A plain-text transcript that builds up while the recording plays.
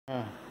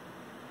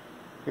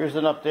Here's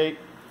an update.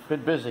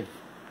 Been busy.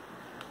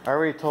 I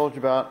already told you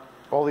about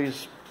all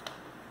these,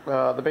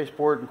 the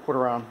baseboard and quarter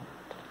round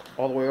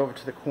all the way over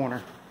to the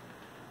corner.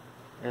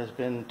 It has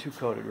been two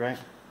coated, right?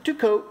 Two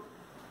coat.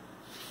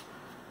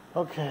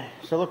 Okay,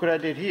 so look what I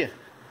did here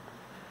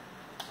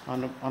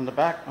on the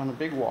back, on the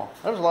big wall.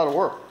 That was a lot of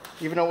work.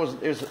 Even though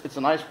it's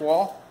a nice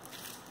wall,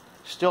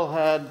 still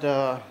had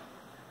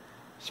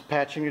some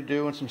patching to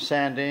do and some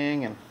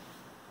sanding, and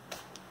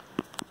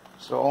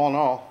so all in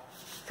all,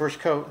 first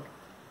coat.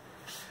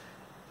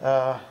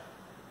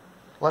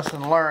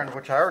 Lesson learned,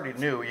 which I already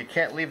knew, you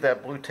can't leave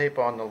that blue tape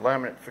on the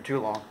laminate for too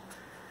long.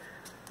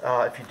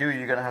 If you do,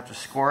 you're going to have to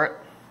score it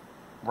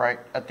right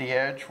at the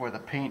edge where the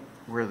paint,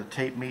 where the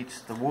tape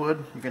meets the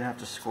wood. You're going to have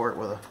to score it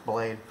with a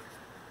blade,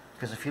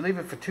 because if you leave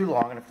it for too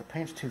long and if the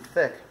paint's too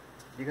thick,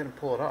 you're going to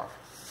pull it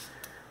off.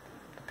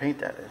 The paint,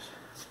 that is.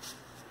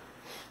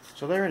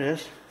 So there it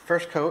is,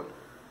 first coat.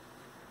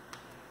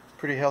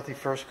 Pretty healthy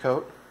first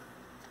coat.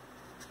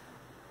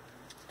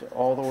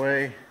 All the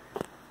way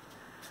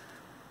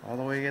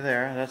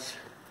there.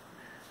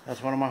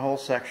 That's one of my whole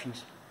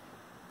sections.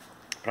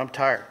 But I'm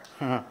tired.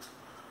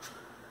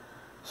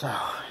 So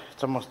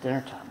it's almost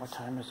dinner time. What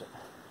time is it?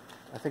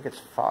 I think it's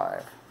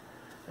 5.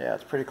 Yeah,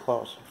 it's pretty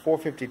close.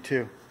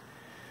 4:52.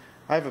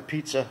 I have a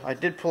pizza. I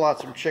did pull out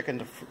some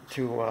chicken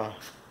to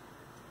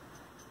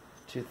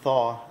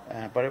thaw,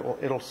 but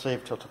it'll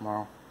save till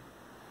tomorrow.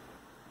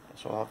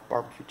 So I'll have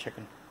barbecue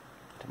chicken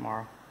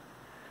tomorrow.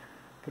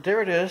 But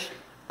there it is.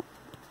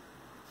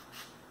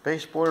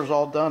 Baseboard is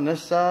all done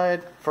this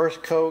side.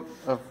 First coat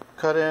of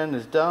cut in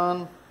is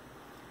done.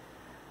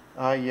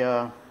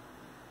 I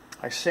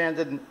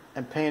sanded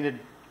and painted,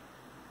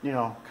 you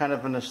know, kind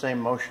of in the same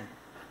motion.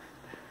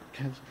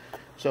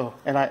 So,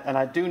 and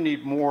I do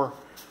need more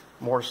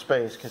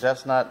space, because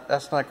that's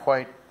not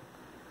quite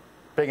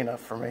big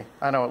enough for me.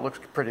 I know it looks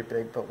pretty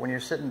big, but when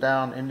you're sitting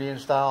down Indian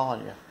style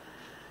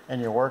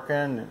and you're working,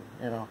 and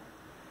you know,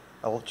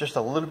 just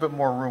a little bit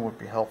more room would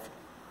be helpful.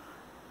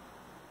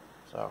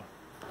 So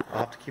I'll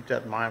have to keep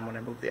that in mind when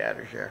I move the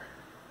adder's.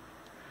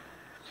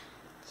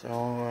 So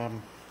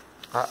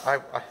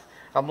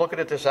I'm looking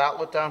at this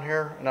outlet down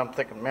here, and I'm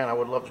thinking, man, I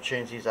would love to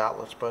change these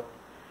outlets, but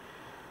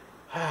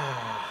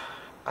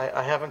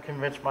I haven't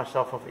convinced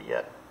myself of it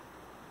yet.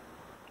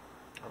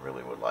 I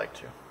really would like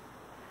to.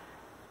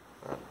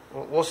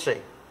 But we'll see.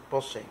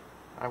 We'll see.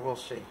 I will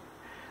see.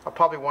 I'll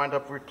probably wind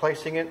up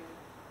replacing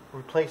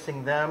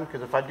them,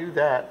 because if I do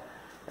that,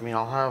 I mean,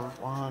 I'll have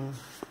 1,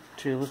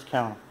 2, let's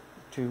count them.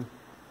 2,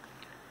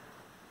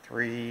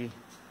 3,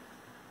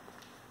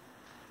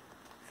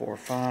 4,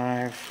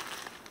 5,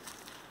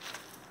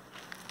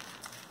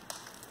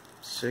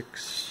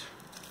 6,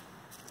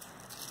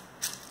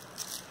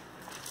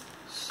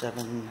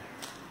 7,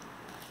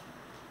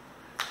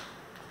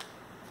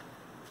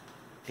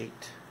 8,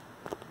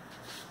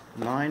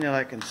 9 that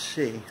I can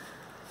see.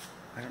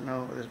 I don't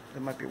know,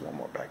 there might be one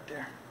more back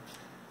there.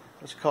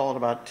 Let's call it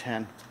about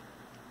 10.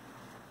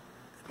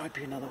 There might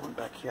be another one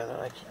back here that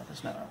I can't.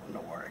 There's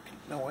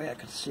no way I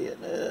can see it.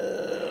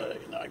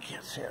 No, I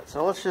can't see it.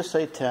 So let's just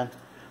say 10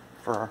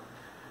 for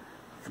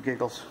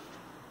giggles.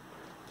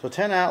 So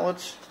 10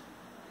 outlets,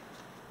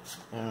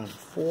 and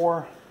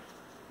 4,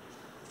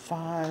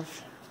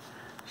 5,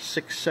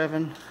 6,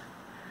 7,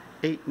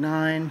 8,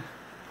 9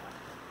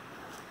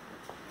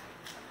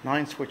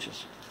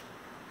 switches.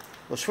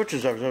 The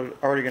switches I was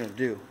already going to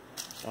do.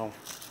 So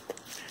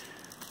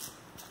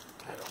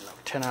I don't know,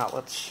 10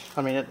 outlets.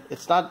 I mean,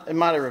 it's not a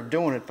matter of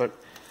doing it, but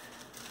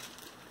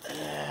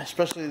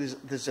especially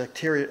these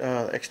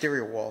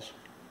exterior walls.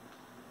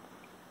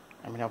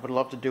 I mean, I would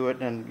love to do it,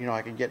 and you know,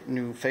 I could get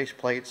new face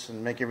plates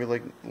and make it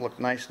really look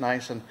nice.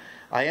 And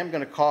I am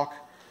going to caulk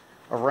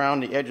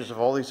around the edges of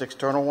all these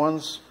external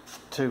ones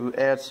to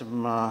add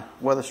some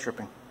weather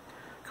stripping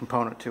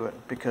component to it,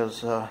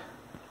 because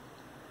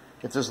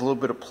if there's a little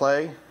bit of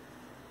play,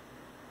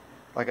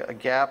 like a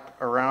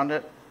gap around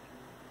it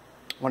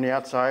on the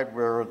outside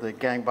where the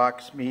gang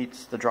box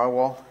meets the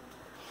drywall,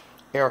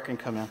 air can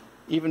come in.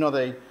 Even though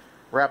they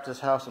wrap this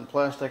house in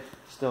plastic,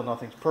 still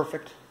nothing's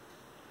perfect.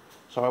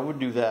 So I would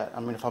do that. I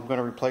mean, if I'm going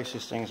to replace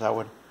these things, I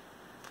would,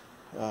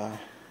 you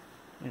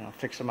know,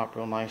 fix them up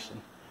real nice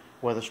and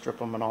weather strip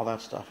them and all that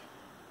stuff.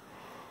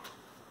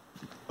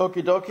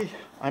 Okie dokie.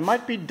 I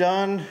might be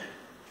done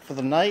for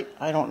the night.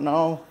 I don't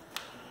know.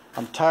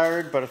 I'm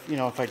tired, but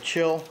if I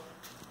chill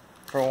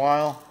for a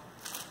while,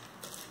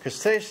 because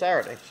today's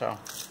Saturday, so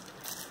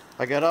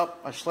I got up,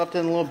 I slept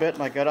in a little bit,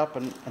 and I got up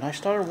and I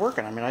started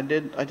working. I mean, I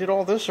did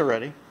all this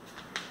already.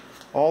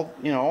 All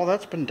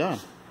that's been done.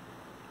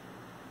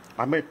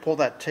 I may pull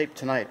that tape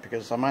tonight,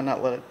 because I might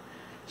not let it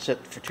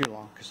sit for too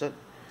long, because that,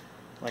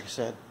 like I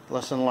said,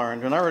 lesson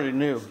learned. And I already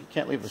knew you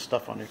can't leave the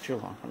stuff on there too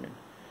long. I mean,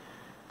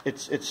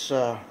 it's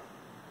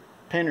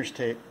painter's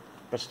tape,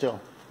 but still.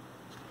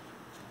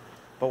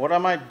 But what I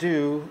might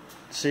do,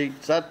 see,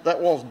 that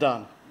wall's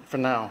done for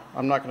now.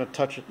 I'm not going to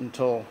touch it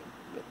until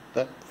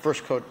that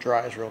first coat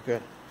dries real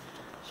good.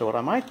 So what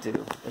I might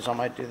do is I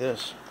might do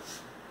this.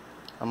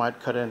 I might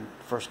cut in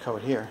first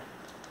coat here.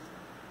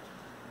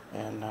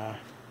 and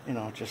you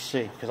know, just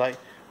see. Because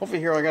over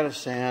here I got a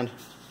sand,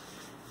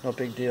 no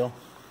big deal.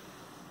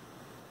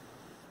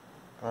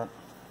 But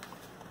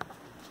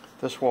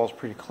this wall is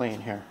pretty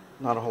clean here.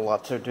 Not a whole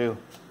lot to do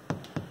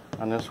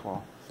on this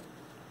wall.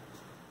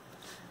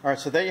 All right,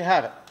 so there you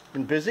have it.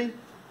 Been busy.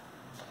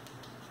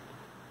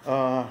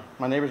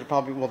 My neighbors are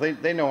probably, well,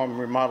 they know I'm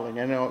remodeling.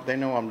 They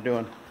know I'm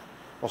doing.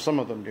 Well, some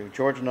of them do.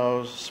 George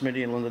knows,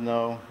 Smitty and Linda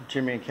know,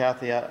 Jimmy and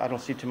Kathy, I don't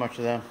see too much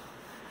of them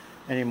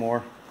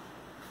anymore.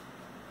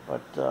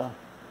 But,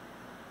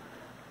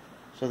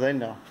 so they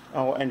know.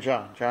 Oh, and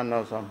John. John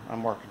knows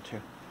I'm working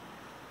too.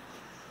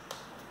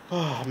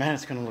 Oh, man,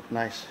 it's going to look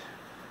nice.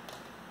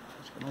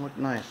 It's going to look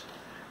nice.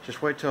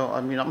 Just wait till,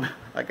 I mean,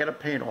 I got to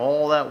paint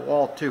all that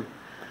wall too.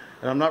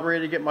 And I'm not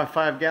ready to get my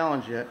 5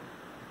 gallons yet.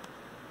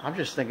 I'm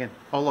just thinking,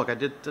 oh look,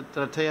 did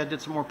I tell you I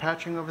did some more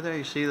patching over there?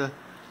 You see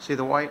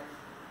the white?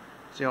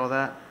 See all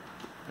that?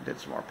 I did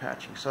some more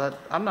patching. So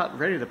I'm not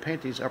ready to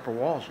paint these upper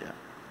walls yet.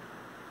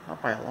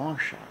 Not by a long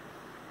shot.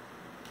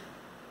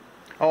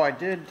 Oh, I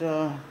did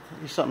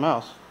something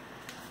else.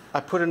 I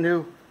put a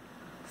new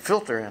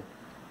filter in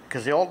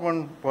because the old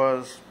one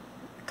was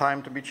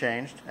time to be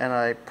changed, and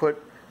I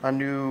put a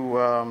new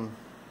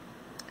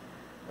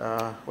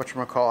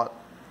whatchamacallit,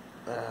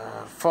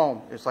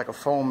 foam. It's like a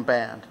foam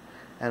band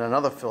and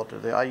another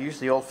filter. I used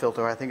the old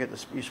filter. I think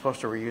you're supposed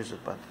to reuse it,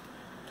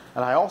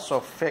 and I also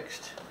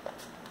fixed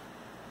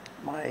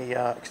my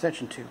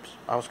extension tubes.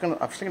 I was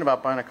thinking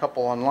about buying a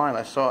couple online.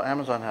 I saw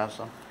Amazon has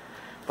some,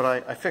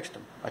 but I fixed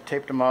them. I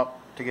taped them up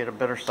to get a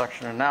better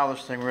suction, and now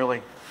this thing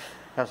really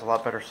has a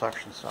lot better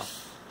suction, so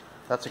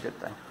that's a good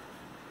thing.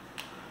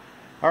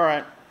 All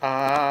right,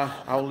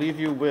 I'll leave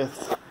you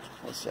with,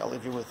 let's see, I'll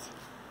leave you with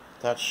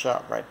that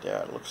shot right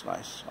there. It looks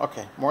nice.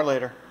 Okay, more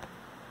later.